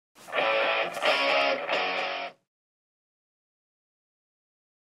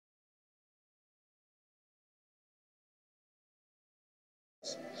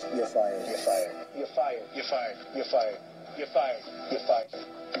You're fired. You're fired. You're fired. You're fired. You're fired. You're fired. You're fired.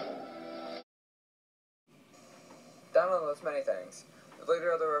 Donald was many things. The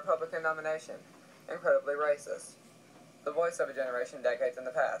leader of the Republican nomination. Incredibly racist. The voice of a generation decades in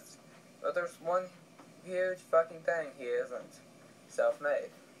the past. But there's one huge fucking thing he isn't. Self-made.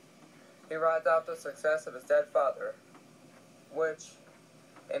 He rides off the success of his dead father, which,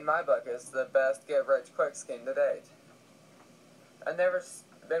 in my book, is the best get-rich-quick scheme to date. I've never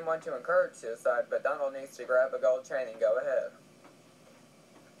been one to encourage suicide, but Donald needs to grab a gold chain and go ahead.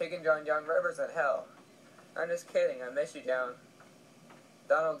 He can join Joan Rivers in hell. I'm just kidding, I miss you, Joan.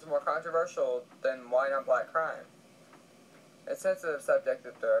 Donald's more controversial than white on black crime. A sensitive subject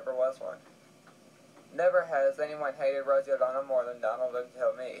if there ever was one. Never has anyone hated Rosie O'Donnell more than Donald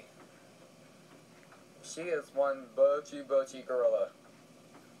until me. She is one butchy gorilla.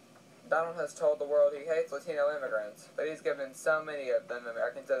 Donald has told the world he hates Latino immigrants, but he's given so many of them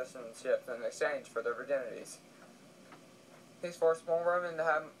American citizenship in exchange for their virginities. He's forced more women to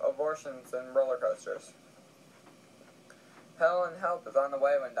have abortions than roller coasters. Hell and help is on the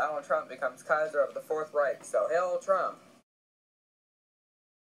way when Donald Trump becomes Kaiser of the Fourth Reich, so hail Trump!